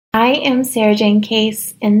I am Sarah Jane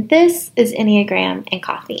Case, and this is Enneagram and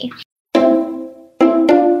Coffee.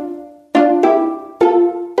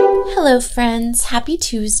 Hello, friends. Happy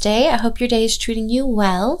Tuesday. I hope your day is treating you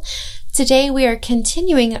well. Today, we are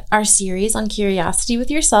continuing our series on curiosity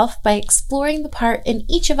with yourself by exploring the part in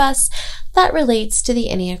each of us that relates to the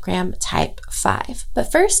Enneagram Type 5.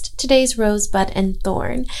 But first, today's rosebud and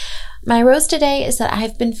thorn. My rose today is that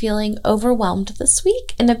I've been feeling overwhelmed this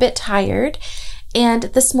week and a bit tired. And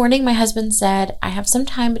this morning, my husband said, I have some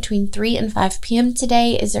time between 3 and 5 p.m.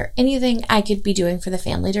 today. Is there anything I could be doing for the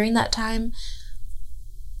family during that time?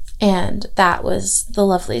 And that was the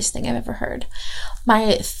loveliest thing I've ever heard.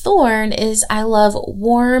 My thorn is I love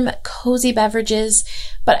warm, cozy beverages,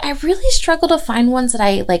 but I really struggle to find ones that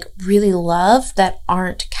I really love that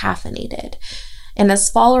aren't caffeinated. And as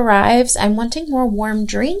fall arrives, I'm wanting more warm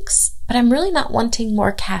drinks, but I'm really not wanting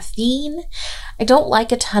more caffeine. I don't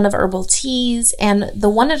like a ton of herbal teas, and the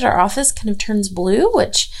one at our office kind of turns blue,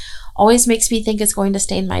 which always makes me think it's going to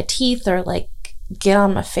stain my teeth or get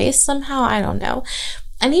on my face somehow. I don't know.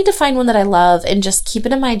 I need to find one that I love and just keep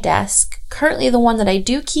it in my desk. Currently, the one that I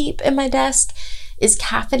do keep in my desk is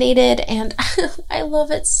caffeinated, and I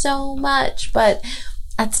love it so much, but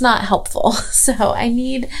that's not helpful. So I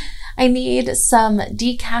need some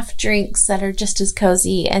decaf drinks that are just as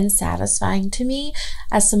cozy and satisfying to me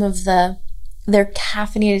as some of their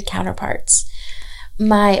caffeinated counterparts.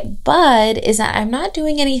 My bud is that I'm not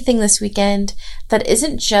doing anything this weekend that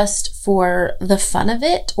isn't just for the fun of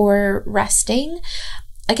it or resting.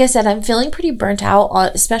 Like I said, I'm feeling pretty burnt out,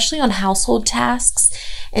 especially on household tasks.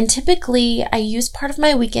 And typically I use part of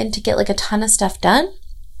my weekend to get a ton of stuff done.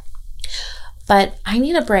 But I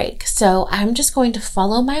need a break, so I'm just going to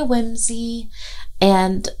follow my whimsy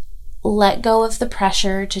and let go of the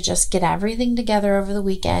pressure to just get everything together over the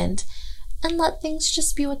weekend and let things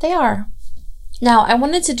just be what they are. Now, I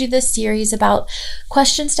wanted to do this series about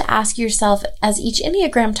questions to ask yourself as each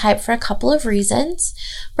Enneagram type for a couple of reasons.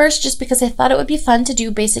 First, just because I thought it would be fun to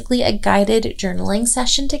do basically a guided journaling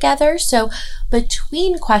session together. So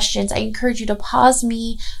between questions, I encourage you to pause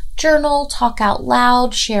me, journal, talk out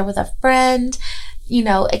loud, share with a friend,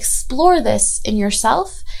 explore this in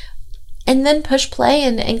yourself, and then push play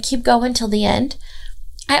and keep going till the end.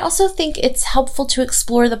 I also think it's helpful to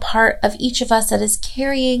explore the part of each of us that is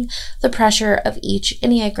carrying the pressure of each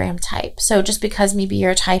Enneagram type. So just because maybe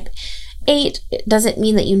you're a type 8, it doesn't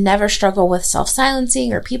mean that you never struggle with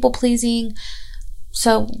self-silencing or people-pleasing.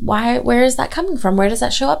 So where is that coming from? Where does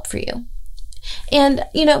that show up for you? And,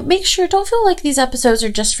 make sure, don't feel like these episodes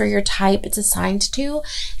are just for your type it's assigned to.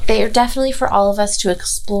 They are definitely for all of us to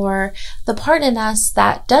explore the part in us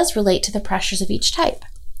that does relate to the pressures of each type.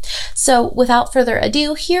 So without further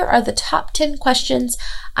ado, here are the top 10 questions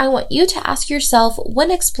I want you to ask yourself when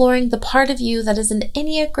exploring the part of you that is an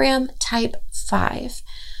Enneagram Type 5.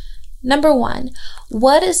 Number 1,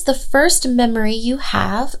 what is the first memory you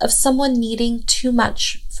have of someone needing too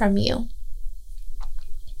much from you?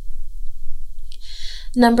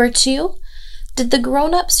 Number 2, did the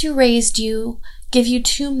grown-ups who raised you give you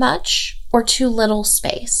too much or too little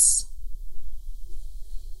space?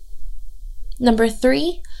 Number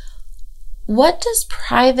 3, what does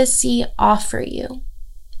privacy offer you?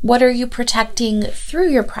 What are you protecting through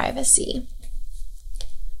your privacy?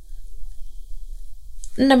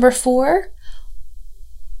 Number 4,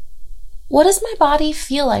 what does my body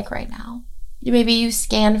feel like right now? Maybe you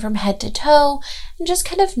scan from head to toe and just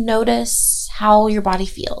kind of notice how your body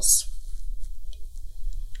feels.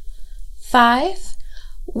 5,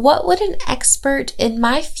 what would an expert in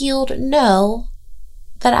my field know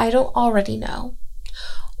that I don't already know?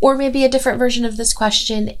 Or maybe a different version of this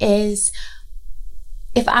question is,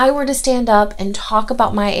 if I were to stand up and talk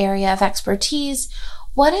about my area of expertise,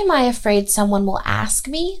 what am I afraid someone will ask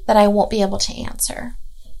me that I won't be able to answer?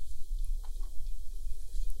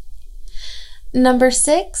 Number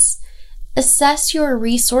 6, assess your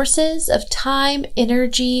resources of time,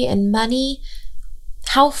 energy, and money.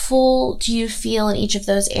 How full do you feel in each of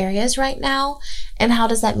those areas right now? And how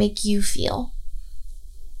does that make you feel?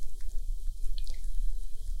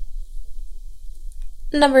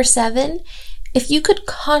 Number 7, if you could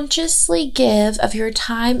consciously give of your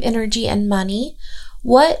time, energy, and money,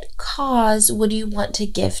 what cause would you want to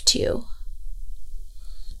give to?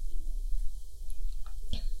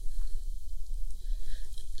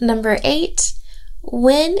 Number 8,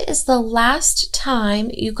 when is the last time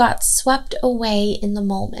you got swept away in the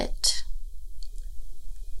moment?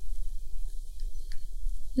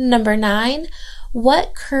 Number 9,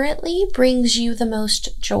 what currently brings you the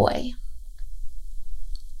most joy?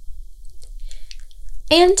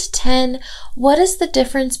 And 10, what is the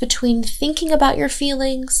difference between thinking about your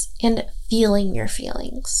feelings and feeling your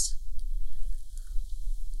feelings?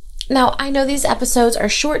 Now, I know these episodes are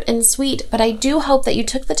short and sweet, but I do hope that you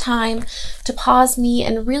took the time to pause me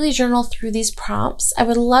and really journal through these prompts. I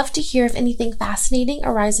would love to hear if anything fascinating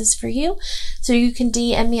arises for you, so you can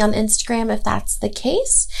DM me on Instagram if that's the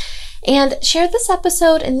case. And share this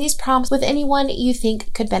episode and these prompts with anyone you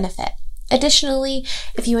think could benefit. Additionally,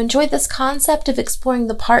 if you enjoyed this concept of exploring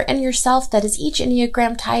the part in yourself that is each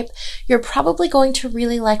Enneagram type, you're probably going to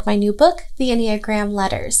really like my new book, The Enneagram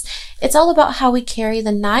Letters. It's all about how we carry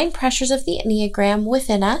the 9 pressures of the Enneagram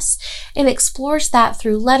within us and explores that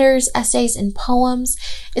through letters, essays, and poems.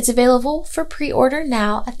 It's available for pre-order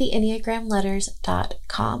now at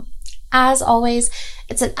theenneagramletters.com. As always,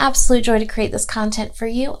 it's an absolute joy to create this content for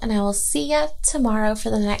you, and I will see you tomorrow for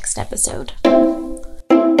the next episode.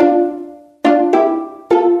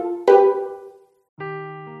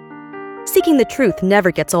 Seeking the truth never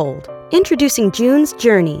gets old. Introducing June's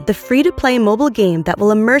Journey, the free-to-play mobile game that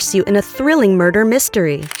will immerse you in a thrilling murder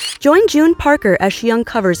mystery. Join June Parker as she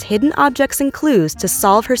uncovers hidden objects and clues to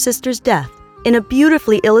solve her sister's death in a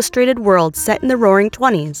beautifully illustrated world set in the Roaring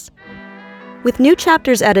 '20s. With new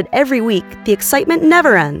chapters added every week, the excitement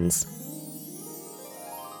never ends.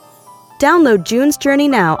 Download June's Journey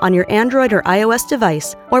now on your Android or iOS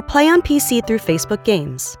device, or play on PC through Facebook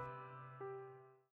Games.